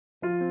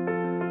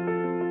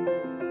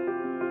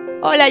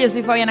Hola, yo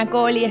soy Fabiana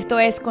Cole y esto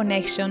es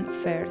Connection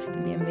First.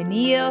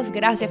 Bienvenidos,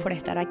 gracias por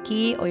estar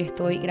aquí. Hoy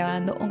estoy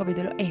grabando un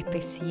capítulo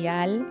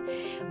especial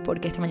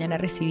porque esta mañana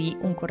recibí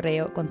un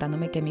correo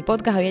contándome que mi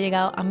podcast había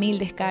llegado a 1000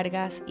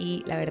 descargas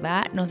y la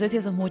verdad, no sé si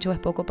eso es mucho o es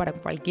poco para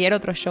cualquier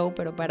otro show,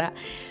 pero para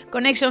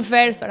Connection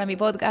First, para mi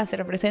podcast, se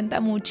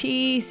representa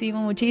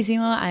muchísimo.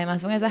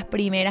 Además son esas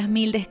primeras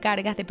 1000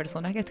 descargas de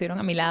personas que estuvieron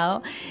a mi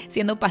lado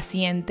siendo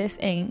pacientes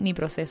en mi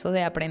proceso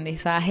de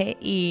aprendizaje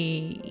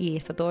y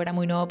esto todo era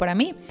muy nuevo para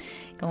mí.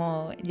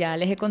 Como ya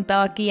les he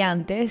contado aquí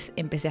antes,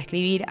 empecé a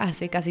escribir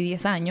hace casi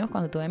 10 años,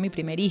 cuando tuve mi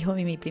primer hijo.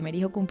 Mi primer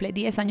hijo cumple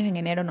 10 años en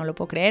enero, no lo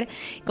puedo creer.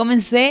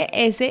 Comencé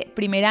ese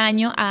primer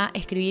año a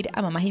escribir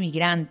a mamás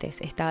inmigrantes.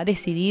 Estaba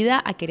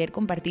decidida a querer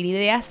compartir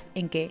ideas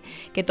en que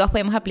todas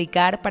podemos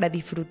aplicar para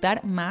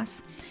disfrutar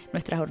más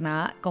nuestra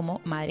jornada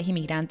como madres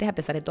inmigrantes, a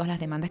pesar de todas las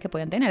demandas que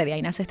puedan tener. De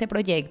ahí nace este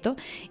proyecto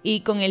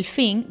y con el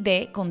fin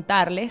de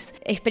contarles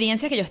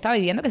experiencias que yo estaba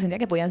viviendo que sentía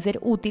que podían ser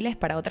útiles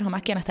para otras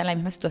mamás que no están en la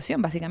misma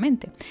situación,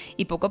 básicamente.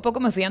 Y poco a poco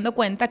me fui dando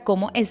cuenta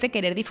cómo ese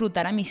querer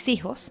disfrutar a mis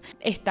hijos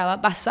estaba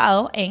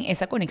basado en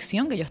esa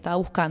conexión que yo estaba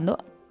buscando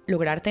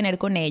lograr tener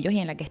con ellos y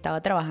en la que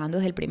estaba trabajando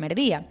desde el primer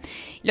día.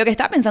 Lo que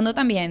estaba pensando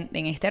también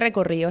en este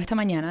recorrido esta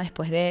mañana,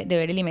 después de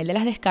ver el email de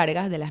las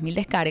descargas, de las 1000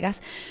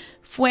 descargas,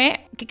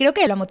 fue que creo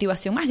que la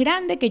motivación más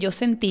grande que yo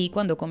sentí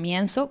cuando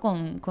comienzo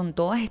con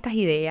todas estas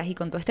ideas y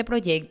con todo este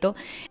proyecto,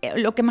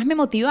 lo que más me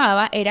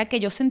motivaba era que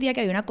yo sentía que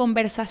había una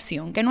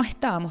conversación que no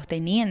estábamos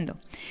teniendo,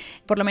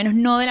 por lo menos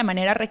no de la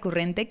manera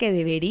recurrente que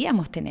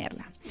deberíamos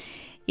tenerla.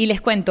 Y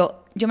les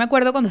cuento, yo me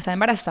acuerdo cuando estaba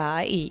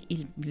embarazada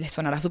y les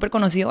sonará súper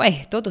conocido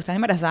esto, tú estás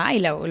embarazada y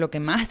lo que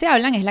más te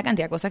hablan es la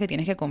cantidad de cosas que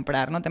tienes que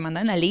comprar, ¿no? Te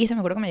mandan la lista, me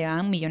acuerdo que me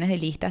llegaban millones de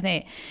listas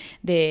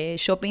de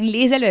shopping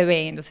list del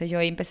bebé, entonces yo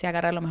ahí empecé a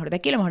agarrar lo mejor de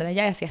aquí, lo mejor de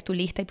allá y hacías tu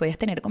lista y podías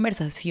tener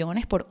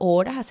conversaciones por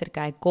horas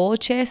acerca de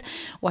coches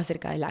o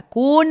acerca de la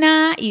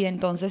cuna y de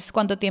entonces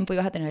cuánto tiempo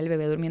ibas a tener el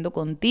bebé durmiendo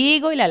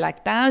contigo y la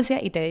lactancia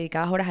y te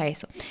dedicabas horas a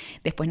eso.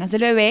 Después nace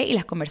el bebé y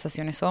las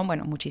conversaciones son,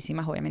 bueno,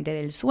 muchísimas obviamente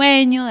del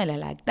sueño, de la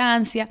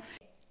lactancia.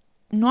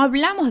 No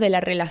hablamos de la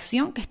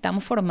relación que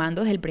estamos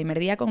formando desde el primer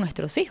día con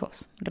nuestros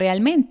hijos.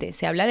 Realmente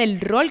se habla del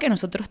rol que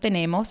nosotros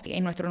tenemos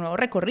en nuestro nuevo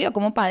recorrido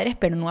como padres,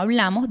 pero no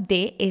hablamos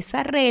de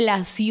esa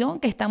relación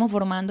que estamos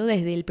formando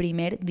desde el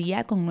primer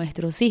día con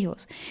nuestros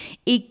hijos.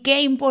 Y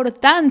qué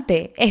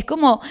importante, es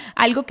como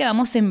algo que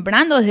vamos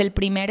sembrando desde el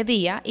primer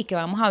día y que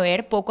vamos a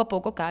ver poco a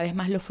poco cada vez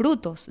más los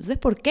frutos. Entonces,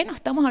 ¿por qué no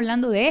estamos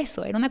hablando de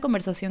eso? Era una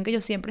conversación que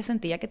yo siempre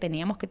sentía que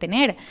teníamos que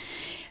tener.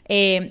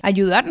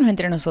 Ayudarnos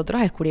entre nosotros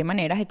a descubrir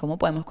maneras de cómo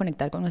podemos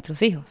conectar con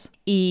nuestros hijos.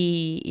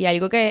 Y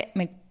algo que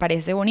me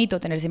parece bonito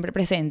tener siempre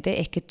presente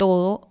es que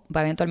todo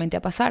va eventualmente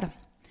a pasar,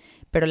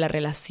 pero la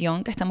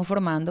relación que estamos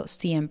formando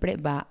siempre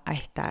va a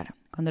estar.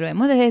 Cuando lo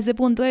vemos desde ese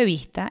punto de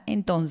vista,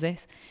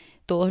 entonces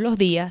todos los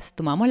días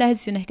tomamos las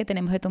decisiones que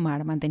tenemos que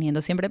tomar,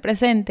 manteniendo siempre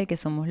presente que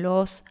somos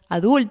los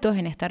adultos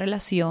en esta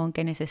relación,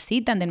 que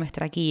necesitan de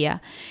nuestra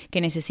guía,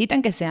 que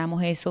necesitan que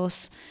seamos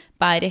esos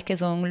padres que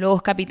son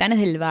los capitanes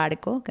del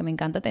barco, que me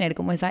encanta tener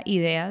como esa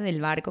idea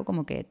del barco,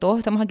 como que todos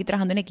estamos aquí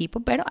trabajando en equipo,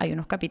 pero hay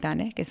unos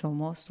capitanes que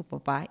somos su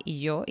papá y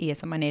yo, y de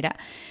esa manera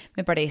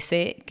me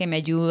parece que me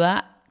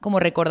ayuda como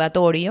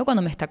recordatorio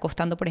cuando me está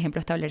costando, por ejemplo,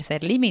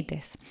 establecer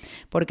límites.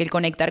 Porque el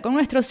conectar con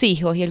nuestros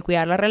hijos y el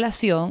cuidar la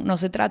relación no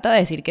se trata de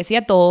decir que sí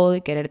a todo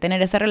y querer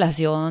tener esa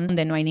relación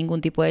donde no hay ningún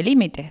tipo de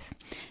límites.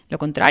 Lo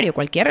contrario,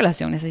 cualquier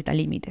relación necesita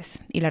límites.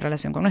 Y la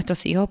relación con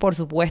nuestros hijos, por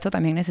supuesto,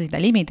 también necesita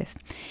límites.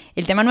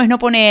 El tema no es no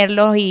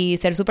ponerlos y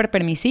ser súper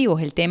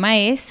permisivos. El tema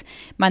es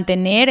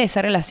mantener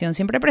esa relación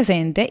siempre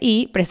presente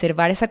y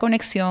preservar esa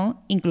conexión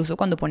incluso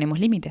cuando ponemos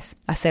límites.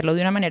 Hacerlo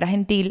de una manera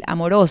gentil,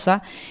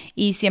 amorosa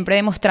y siempre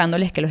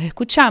demostrándoles que los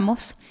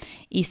escuchamos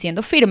y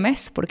siendo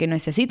firmes, porque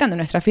necesitan de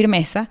nuestra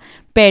firmeza,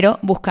 pero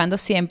buscando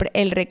siempre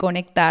el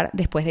reconectar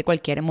después de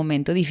cualquier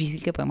momento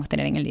difícil que podemos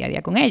tener en el día a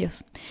día con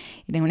ellos.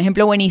 Y tengo un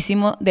ejemplo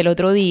buenísimo del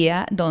otro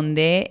día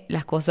donde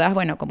las cosas,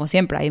 bueno, como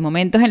siempre, hay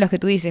momentos en los que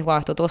tú dices, wow,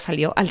 esto todo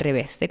salió al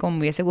revés de como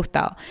me hubiese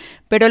gustado.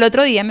 Pero el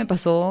otro día me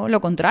pasó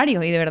lo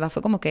contrario y de verdad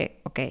fue como que,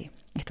 ok,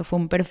 esto fue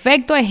un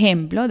perfecto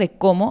ejemplo de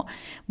cómo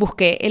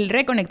busqué el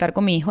reconectar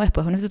con mi hijo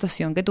después de una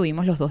situación que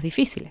tuvimos los dos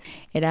difíciles.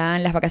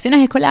 Eran las vacaciones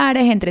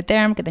escolares entre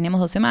term que teníamos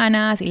 2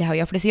 semanas y les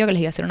había ofrecido que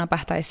les iba a hacer una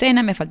pasta de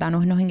cena, me faltaban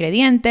unos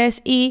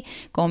ingredientes y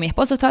como mi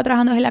esposo estaba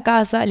trabajando desde la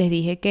casa, les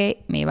dije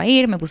que me iba a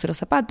ir, me puse los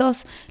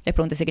zapatos, les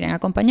pregunté si querían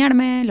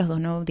acompañarme, los dos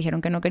no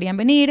dijeron que no querían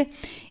venir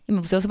y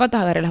me puse los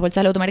zapatos, agarré las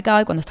bolsas del automercado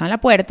y cuando estaba en la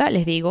puerta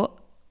les digo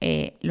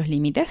los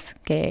límites,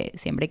 que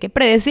siempre hay que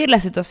predecir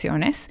las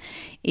situaciones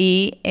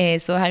y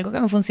eso es algo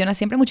que me funciona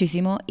siempre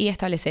muchísimo y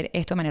establecer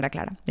esto de manera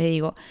clara. Les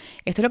digo,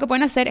 esto es lo que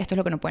pueden hacer, esto es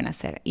lo que no pueden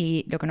hacer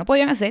y lo que no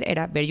podían hacer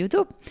era ver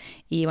YouTube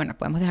y bueno,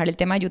 podemos dejar el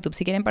tema de YouTube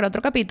si quieren para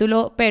otro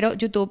capítulo, pero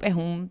YouTube es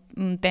un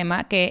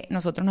tema que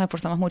nosotros nos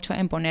esforzamos mucho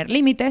en poner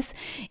límites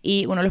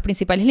y uno de los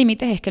principales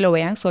límites es que lo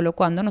vean solo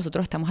cuando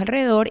nosotros estamos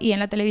alrededor y en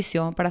la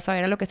televisión para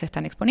saber a lo que se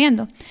están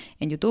exponiendo.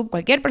 En YouTube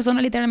cualquier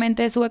persona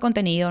literalmente sube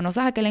contenido, no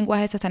sabes a qué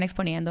lenguaje se están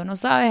exponiendo exponiendo, no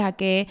sabes a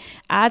qué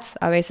ads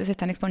a veces se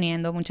están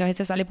exponiendo. Muchas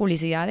veces sale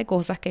publicidad de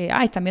cosas que,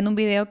 están viendo un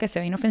video que se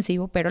ve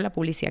inofensivo, pero la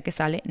publicidad que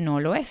sale no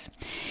lo es.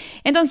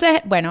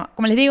 Entonces, bueno,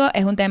 como les digo,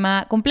 es un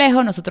tema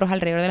complejo. Nosotros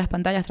alrededor de las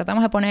pantallas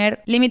tratamos de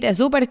poner límites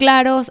súper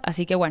claros,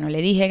 así que bueno,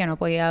 le dije que no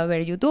podía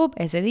ver YouTube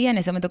ese día, en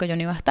ese momento que yo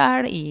no iba a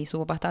estar, y su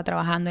papá estaba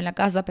trabajando en la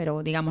casa,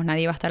 pero digamos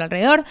nadie iba a estar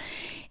alrededor.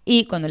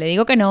 Y cuando le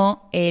digo que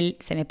no, él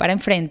se me para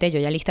enfrente, yo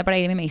ya lista para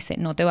irme, y me dice,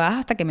 no te vas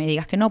hasta que me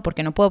digas que no,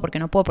 porque no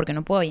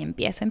puedo, y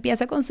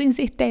empieza con su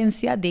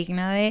insistencia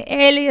digna de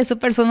él y de su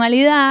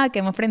personalidad, que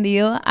hemos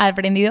aprendido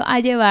a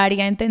llevar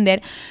y a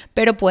entender,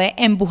 pero puede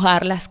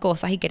empujar las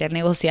cosas y querer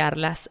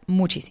negociarlas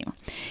muchísimo.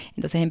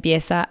 Entonces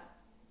empieza: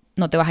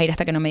 no te vas a ir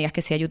hasta que no me digas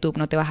que sí a YouTube,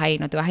 no te vas a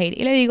ir.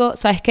 Y le digo,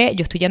 ¿sabes qué?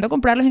 Yo estoy yendo a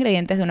comprar los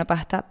ingredientes de una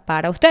pasta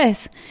para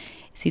ustedes.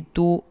 Si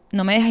tú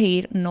no me dejas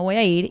ir, no voy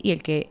a ir, y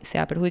el que se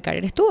va a perjudicar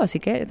eres tú,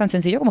 así que tan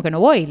sencillo como que no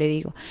voy. Le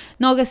digo,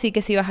 no, que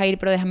sí vas a ir,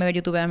 pero déjame ver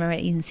YouTube, déjame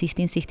ver.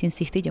 Insiste,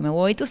 y yo me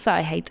voy, tú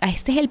sabes,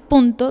 este es el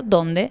punto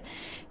donde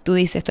tú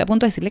dices, estoy a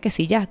punto de decirle que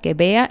sí ya, que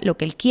vea lo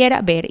que él quiera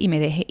ver y me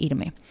deje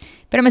irme.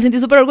 Pero me sentí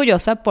súper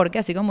orgullosa porque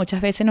así como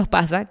muchas veces nos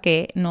pasa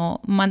que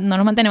no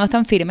nos mantenemos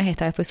tan firmes,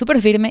 esta vez fue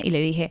súper firme y le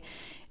dije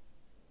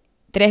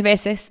 2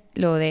 veces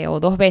lo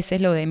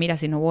de, mira,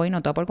 si no voy,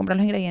 no te voy a poder comprar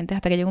los ingredientes,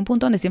 hasta que llegó un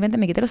punto donde simplemente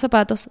me quité los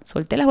zapatos,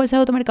 solté las bolsas de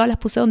automercado, las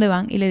puse donde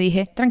van y le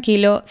dije,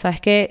 tranquilo, sabes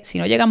que si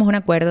no llegamos a un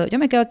acuerdo, yo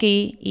me quedo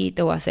aquí y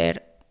te voy a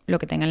hacer lo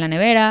que tenga en la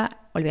nevera,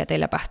 olvídate de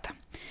la pasta.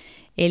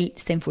 Él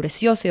se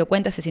enfureció, se dio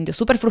cuenta, se sintió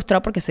súper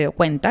frustrado porque se dio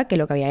cuenta que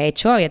lo que había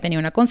hecho había tenido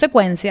una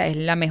consecuencia. Es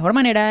la mejor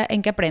manera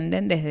en que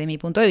aprenden desde mi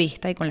punto de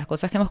vista y con las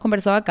cosas que hemos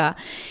conversado acá.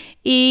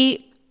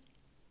 Y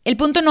el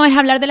punto no es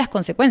hablar de las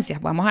consecuencias,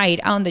 vamos a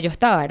ir a donde yo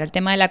estaba, era el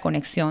tema de la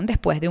conexión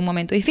después de un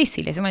momento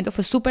difícil. Ese momento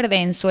fue súper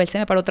denso, él se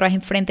me paró otra vez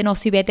enfrente, no,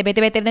 sí, vete,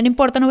 no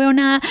importa, no veo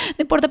nada,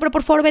 no importa, pero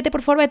por favor,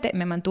 vete.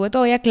 Me mantuve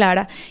todavía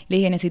clara, le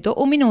dije, necesito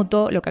un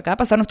minuto, lo que acaba de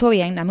pasar no estuvo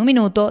bien, dame un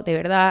minuto, de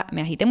verdad,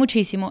 me agité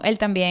muchísimo, él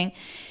también.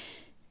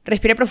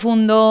 Respire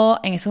profundo,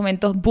 en esos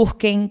momentos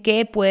busquen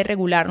qué puede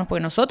regularnos,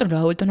 porque nosotros los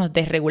adultos nos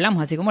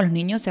desregulamos, así como los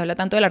niños, se habla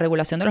tanto de la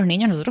regulación de los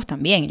niños, nosotros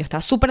también. Yo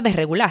estaba súper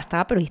desregulada,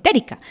 estaba pero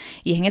histérica,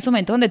 y es en esos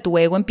momentos donde tu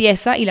ego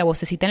empieza y la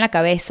vocecita en la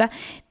cabeza,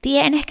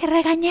 tienes que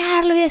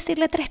regañarlo y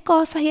decirle 3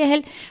 cosas, y es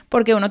él,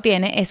 porque uno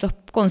tiene esos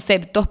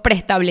conceptos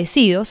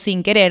preestablecidos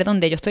sin querer,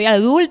 donde yo estoy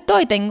adulto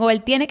y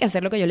él tiene que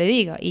hacer lo que yo le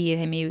diga, y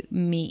desde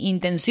mi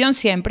intención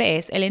siempre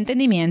es el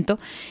entendimiento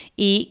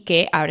y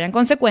que habrán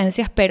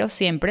consecuencias, pero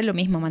siempre lo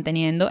mismo,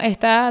 manteniendo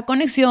esta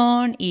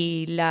conexión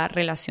y la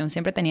relación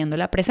siempre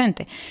teniéndola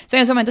presente. O sea,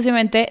 en ese momento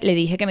simplemente le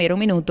dije que me diera un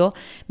minuto,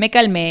 me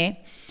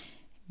calmé,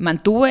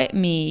 mantuve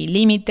mi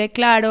límite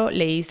claro,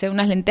 le hice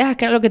unas lentejas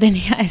que era lo que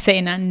tenía de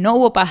cena, no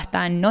hubo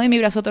pasta, no di mi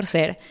brazo a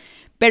torcer,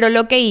 pero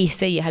lo que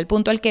hice, y es al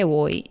punto al que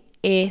voy,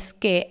 es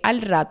que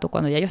al rato,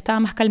 cuando ya yo estaba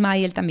más calmada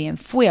y él también,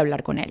 fui a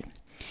hablar con él.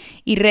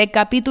 Y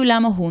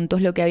recapitulamos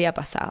juntos lo que había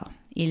pasado.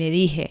 Y le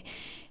dije,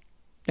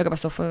 lo que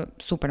pasó fue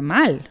súper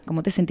mal.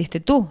 ¿Cómo te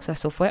sentiste tú? O sea,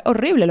 eso fue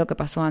horrible lo que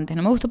pasó antes.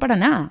 No me gustó para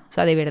nada. O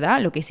sea, de verdad,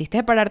 lo que hiciste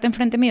es pararte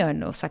enfrente mío.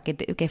 O sea,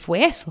 ¿qué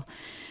fue eso?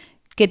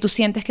 ¿Qué tú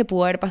sientes que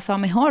pudo haber pasado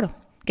mejor?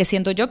 Que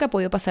siento yo que ha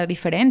podido pasar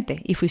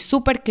diferente. Y fui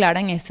súper clara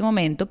en ese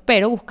momento,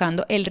 pero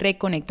buscando el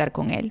reconectar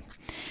con él.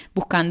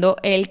 Buscando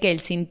que él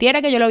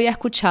sintiera que yo lo había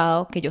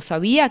escuchado, que yo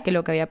sabía que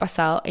lo que había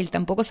pasado, él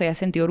tampoco se había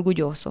sentido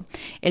orgulloso.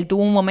 Él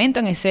tuvo un momento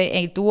en ese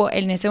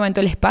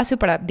momento el espacio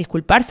para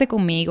disculparse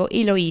conmigo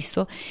y lo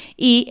hizo.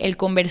 Y el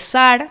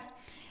conversar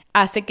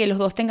hace que los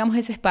dos tengamos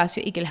ese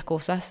espacio y que las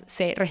cosas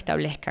se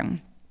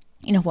restablezcan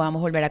y nos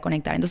podamos volver a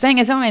conectar. Entonces en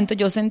ese momento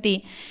yo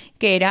sentí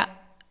que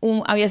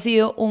había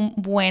sido un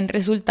buen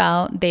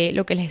resultado de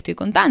lo que les estoy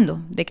contando,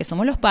 de que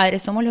somos los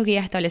padres, somos los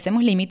guías,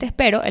 establecemos límites,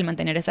 pero el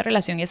mantener esa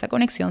relación y esa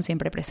conexión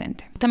siempre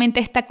presente. Justamente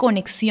esta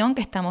conexión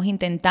que estamos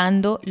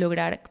intentando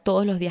lograr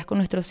todos los días con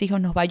nuestros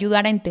hijos nos va a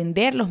ayudar a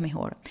entenderlos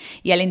mejor.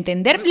 Y al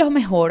entenderlos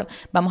mejor,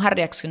 vamos a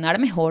reaccionar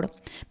mejor,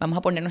 vamos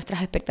a poner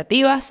nuestras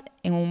expectativas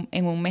en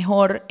un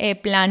mejor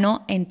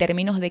plano en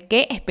términos de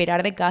qué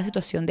esperar de cada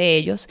situación de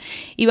ellos,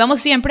 y vamos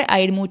siempre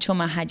a ir mucho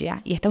más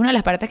allá. Y esta es una de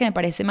las partes que me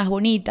parece más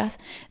bonitas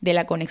de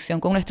la conexión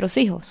con nuestros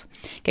hijos,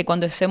 que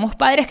cuando somos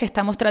padres que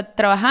estamos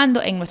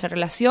trabajando en nuestra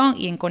relación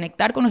y en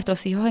conectar con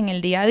nuestros hijos en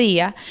el día a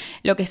día,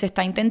 lo que se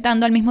está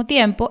intentando al mismo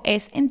tiempo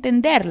es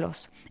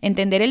entenderlos,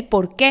 entender el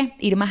por qué,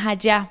 ir más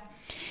allá.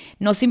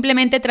 No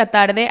simplemente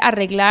tratar de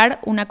arreglar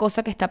una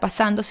cosa que está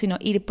pasando, sino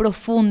ir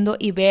profundo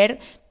y ver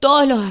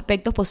todos los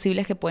aspectos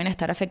posibles que pueden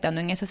estar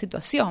afectando en esa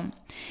situación.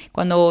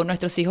 Cuando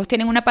nuestros hijos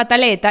tienen una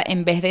pataleta,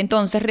 en vez de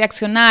entonces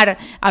reaccionar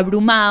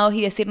abrumados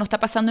y decir no está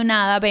pasando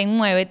nada, ven,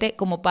 muévete,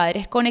 como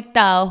padres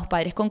conectados,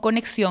 padres con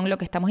conexión, lo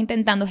que estamos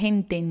intentando es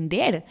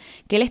entender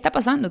qué le está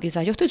pasando.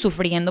 Quizás yo estoy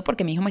sufriendo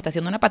porque mi hijo me está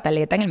haciendo una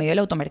pataleta en el medio del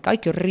automercado, y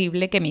qué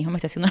horrible que mi hijo me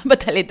esté haciendo una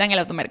pataleta en el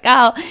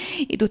automercado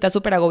y tú estás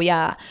súper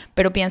agobiada,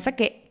 pero piensa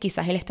que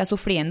quizás él está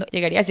sufriendo.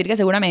 Llegaría a decir que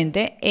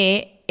seguramente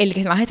el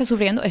que más está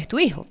sufriendo es tu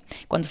hijo.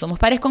 Cuando somos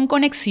padres con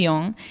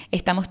conexión,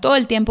 estamos todo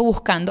el tiempo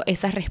buscando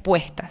esas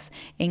respuestas,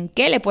 en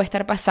qué le puede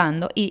estar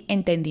pasando y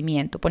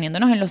entendimiento,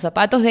 poniéndonos en los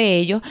zapatos de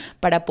ellos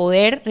para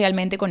poder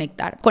realmente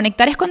conectar.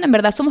 Conectar es cuando en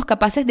verdad somos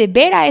capaces de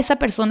ver a esa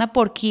persona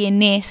por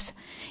quien es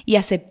y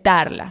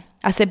aceptarla.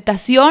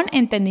 Aceptación,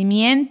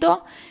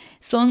 entendimiento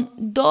son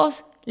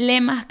dos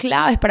lemas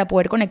claves para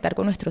poder conectar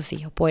con nuestros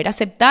hijos, poder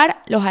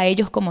aceptarlos a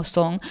ellos como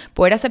son,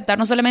 poder aceptar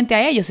no solamente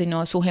a ellos,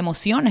 sino sus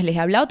emociones. Les he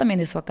hablado también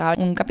de eso acá.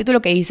 Un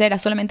capítulo que hice era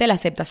solamente de la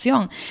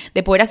aceptación,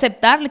 de poder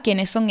aceptar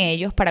quiénes son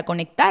ellos para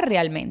conectar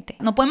realmente.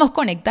 No podemos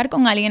conectar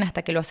con alguien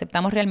hasta que lo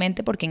aceptamos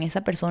realmente por quien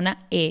esa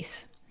persona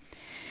es,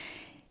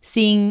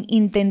 sin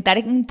intentar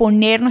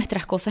imponer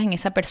nuestras cosas en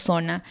esa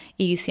persona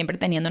y siempre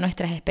teniendo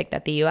nuestras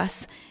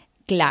expectativas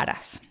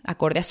claras,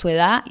 acorde a su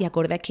edad y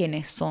acorde a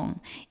quienes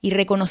son. Y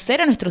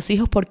reconocer a nuestros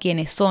hijos por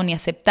quienes son y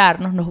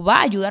aceptarnos nos va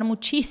a ayudar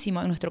muchísimo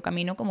en nuestro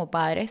camino como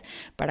padres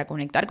para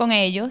conectar con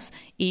ellos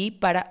y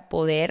para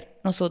poder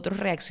nosotros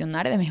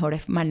reaccionar de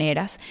mejores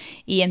maneras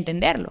y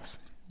entenderlos.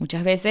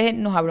 Muchas veces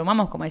nos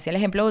abrumamos, como decía el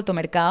ejemplo de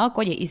automercado,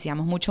 oye, y si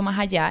vamos mucho más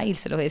allá, y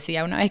se los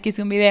decía una vez que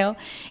hice un video,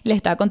 y les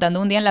estaba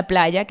contando un día en la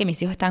playa que mis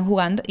hijos estaban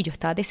jugando y yo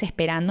estaba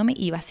desesperándome,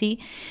 iba así,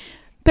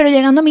 pero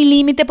llegando a mi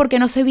límite, porque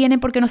no se vienen,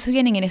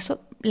 y en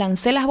eso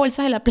lancé las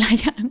bolsas de la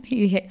playa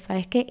y dije,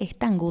 ¿sabes qué?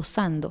 Están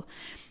gozando.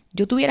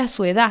 Yo tuviera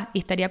su edad y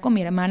estaría con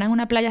mi hermana en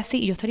una playa así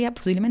y yo estaría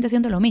posiblemente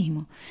haciendo lo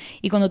mismo.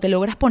 Y cuando te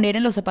logras poner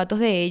en los zapatos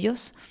de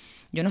ellos,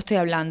 yo no estoy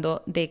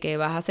hablando de que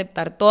vas a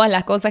aceptar todas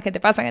las cosas que te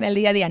pasan en el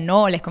día a día.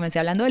 No, les comencé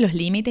hablando de los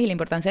límites y la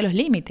importancia de los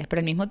límites. Pero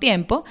al mismo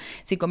tiempo,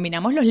 si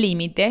combinamos los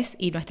límites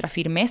y nuestra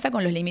firmeza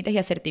con los límites y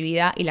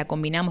asertividad y la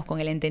combinamos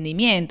con el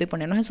entendimiento y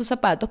ponernos en sus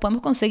zapatos,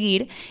 podemos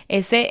conseguir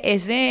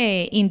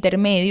ese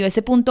intermedio,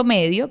 ese punto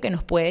medio que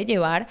nos puede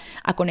llevar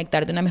a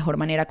conectar de una mejor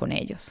manera con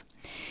ellos.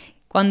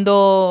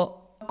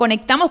 Cuando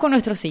conectamos con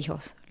nuestros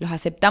hijos, los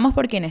aceptamos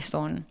por quienes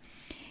son,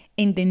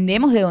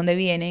 entendemos de dónde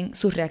vienen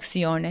sus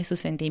reacciones, sus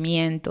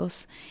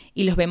sentimientos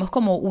y los vemos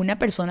como una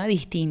persona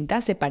distinta,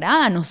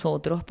 separada a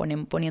nosotros,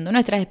 poniendo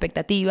nuestras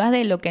expectativas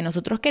de lo que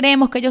nosotros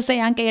queremos que ellos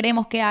sean, que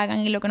queremos que hagan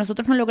y lo que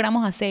nosotros no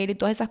logramos hacer y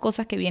todas esas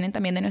cosas que vienen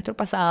también de nuestro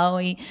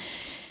pasado. Y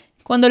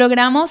cuando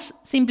logramos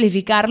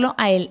simplificarlo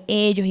a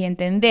ellos y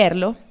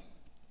entenderlo,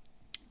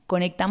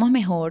 conectamos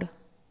mejor,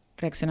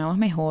 reaccionamos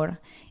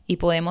mejor y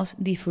podemos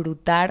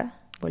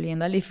disfrutar.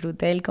 Volviendo al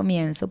disfrute del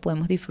comienzo,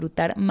 podemos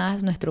disfrutar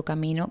más nuestro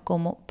camino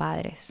como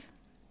padres.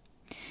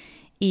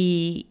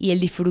 Y el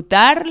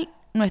disfrutar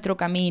nuestro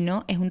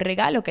camino es un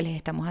regalo que les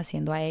estamos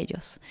haciendo a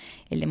ellos.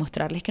 El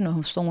demostrarles que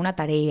no son una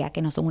tarea,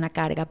 que no son una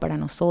carga para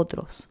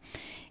nosotros.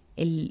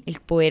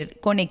 El poder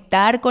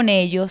conectar con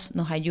ellos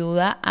nos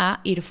ayuda a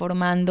ir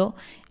formando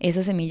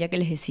esa semilla que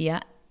les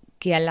decía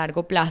que a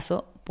largo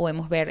plazo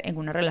podemos ver en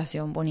una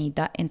relación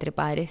bonita entre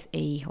padres e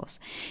hijos.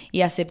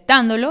 Y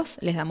aceptándolos,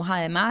 les damos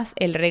además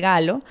el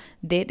regalo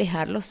de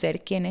dejarlos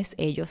ser quienes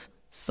ellos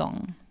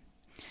son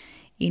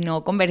y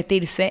no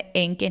convertirse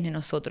en quienes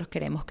nosotros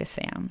queremos que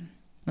sean.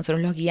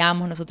 Nosotros los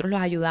guiamos, nosotros los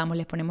ayudamos,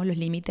 les ponemos los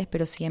límites,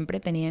 pero siempre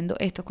teniendo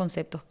estos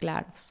conceptos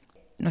claros.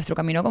 Nuestro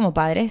camino como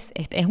padres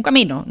es un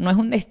camino, no es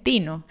un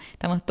destino.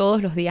 Estamos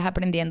todos los días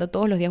aprendiendo,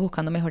 todos los días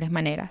buscando mejores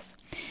maneras.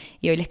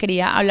 Y hoy les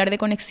quería hablar de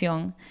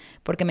conexión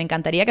porque me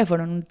encantaría que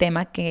fuera un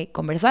tema que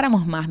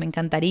conversáramos más. Me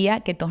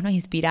encantaría que todos nos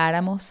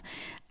inspiráramos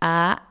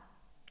a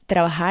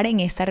trabajar en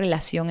esa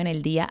relación en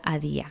el día a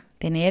día.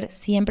 Tener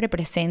siempre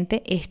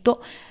presente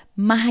esto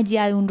más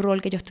allá de un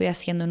rol que yo estoy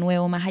haciendo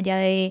nuevo, más allá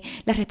de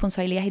las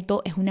responsabilidades y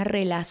todo, es una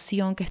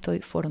relación que estoy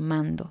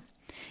formando.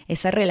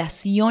 Esa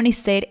relación y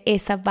ser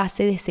esa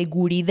base de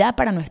seguridad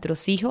para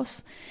nuestros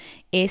hijos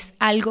es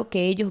algo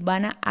que ellos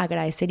van a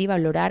agradecer y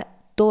valorar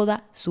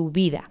toda su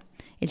vida.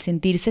 El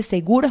sentirse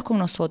seguros con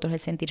nosotros, el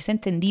sentirse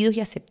entendidos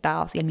y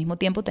aceptados y al mismo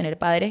tiempo tener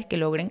padres que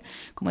logren,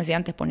 como decía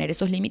antes, poner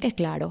esos límites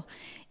claros,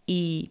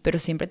 pero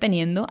siempre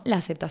teniendo la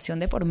aceptación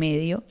de por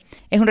medio,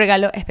 es un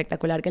regalo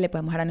espectacular que le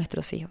podemos dar a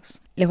nuestros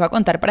hijos. Les voy a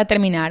contar para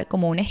terminar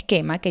como un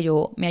esquema que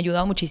me ha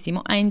ayudado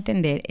muchísimo a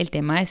entender el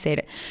tema de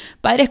ser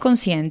padres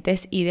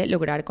conscientes y de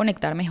lograr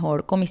conectar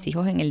mejor con mis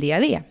hijos en el día a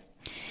día.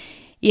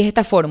 Y es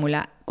esta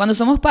fórmula. Cuando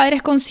somos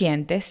padres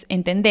conscientes,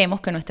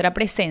 entendemos que nuestra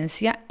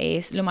presencia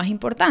es lo más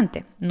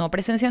importante. No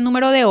presencia en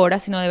número de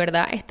horas, sino de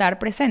verdad estar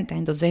presentes.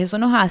 Entonces eso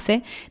nos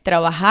hace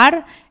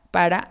trabajar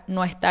para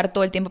no estar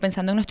todo el tiempo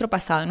pensando en nuestro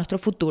pasado, en nuestro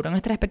futuro, en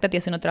nuestras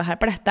expectativas, sino trabajar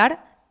para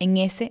estar en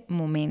ese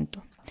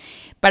momento.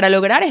 Para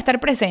lograr estar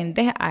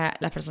presentes,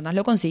 las personas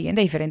lo consiguen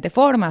de diferentes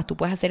formas. Tú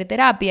puedes hacer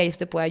terapia y eso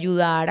te puede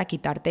ayudar a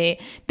quitarte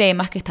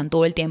temas que están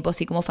todo el tiempo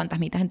así como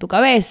fantasmitas en tu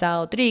cabeza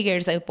o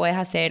triggers. Puedes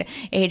hacer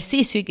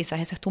ejercicio y quizás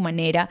esa es tu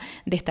manera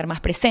de estar más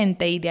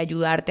presente y de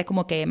ayudarte a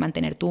como que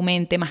mantener tu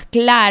mente más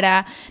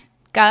clara.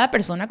 Cada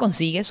persona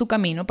consigue su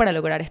camino para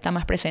lograr estar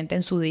más presente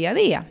en su día a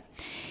día.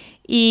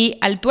 Y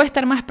al tú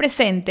estar más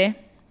presente,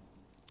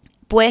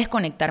 puedes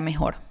conectar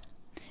mejor.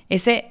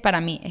 Ese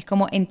para mí es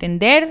como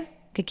entender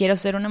que quiero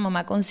ser una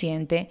mamá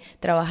consciente,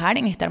 trabajar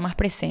en estar más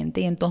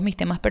presente y en todos mis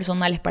temas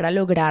personales para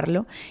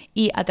lograrlo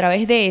y a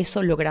través de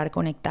eso lograr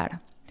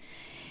conectar.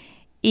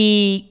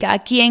 Y cada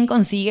quien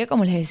consigue,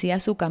 como les decía,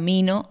 su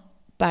camino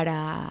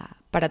para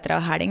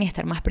trabajar en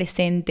estar más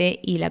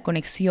presente, y la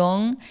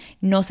conexión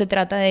no se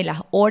trata de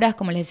las horas,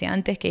 como les decía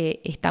antes,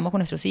 que estamos con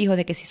nuestros hijos,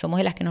 de que si somos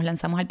de las que nos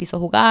lanzamos al piso a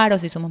jugar o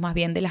si somos más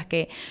bien de las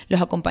que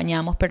los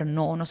acompañamos pero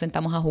no nos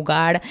sentamos a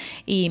jugar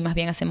y más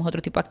bien hacemos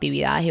otro tipo de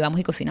actividades y vamos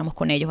y cocinamos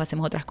con ellos,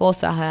 hacemos otras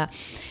cosas.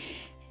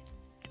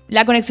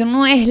 La conexión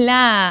no es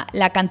la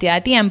cantidad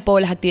de tiempo o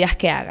las actividades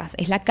que hagas,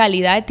 es la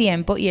calidad de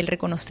tiempo y el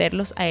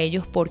reconocerlos a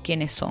ellos por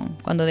quienes son,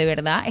 cuando de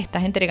verdad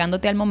estás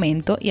entregándote al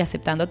momento y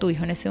aceptando a tu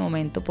hijo en ese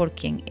momento por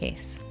quien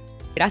es.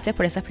 Gracias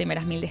por esas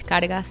primeras 1000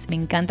 descargas, me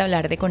encanta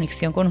hablar de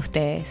conexión con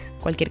ustedes.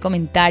 Cualquier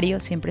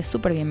comentario siempre es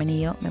súper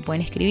bienvenido, me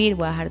pueden escribir,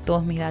 voy a dejar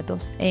todos mis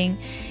datos en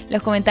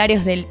los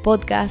comentarios del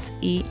podcast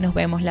y nos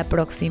vemos la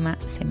próxima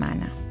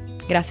semana.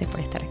 Gracias por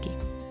estar aquí.